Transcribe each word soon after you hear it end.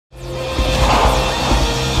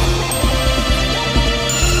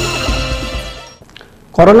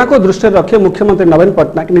Corona को दृष्टि रखी मुख्यमंत्री नवीन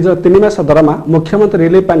पट्टनायक निज 3 मास दरमा मुख्यमंत्री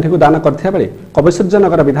रिलीफ पांठि को दान करथिया बेले कबिसूर्य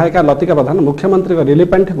नगर विधायिका लतिका प्रधान मुख्यमंत्री रिलीफ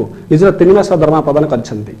पांठि को निज 3 मास दरमा प्रदान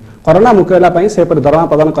करछन्ती। कोरोना मुकाबला पई सेपरि दरमा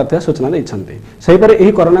प्रदान करथिया सूचना दैछन्ती। सेहिपरि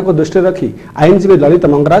एही कोरोना को दृष्टि रखी आईनजीवी ललित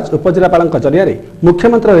मंगराज उपजिलापालक जरिया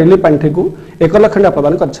मुख्यमंत्री रिलीफ पांठि को 1 लाख टंका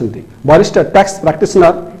प्रदान करछन्ती। वरिष्ठ tax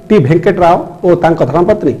practitioner T Venkat Rao और तांको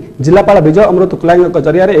धर्मपत्नी जिलापाल विजय अमृत कुलांग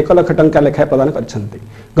जरिया 1 लाख टंका लेखाएं प्रदान करछन्ती।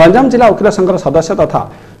 गंजाम जिला वकील संघर सदस्य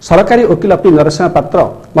तथा सरकारी वकील पी नरसिंह पात्र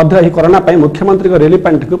मध्य एही कोरोना पई मुख्यमंत्री रिलीफ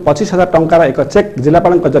पांठि को 25,000 टंकार एक चेक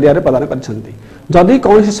जिलापाल जरिया प्रदान करछन्ती। जदि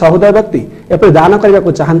कौन सहोदय व्यक्ति एपरि दान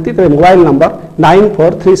करने चाहती तेज मोबाइल नंबर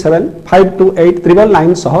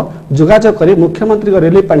 9437528999 सह जोगाजोग कर मुख्यमंत्री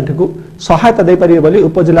रिलीफ पांठि को सहायता दे पारिबे बोली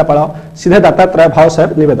उपजिलापाल सीधे दत्तात्रय भाव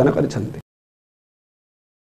साहेब निवेदन करछन्ती।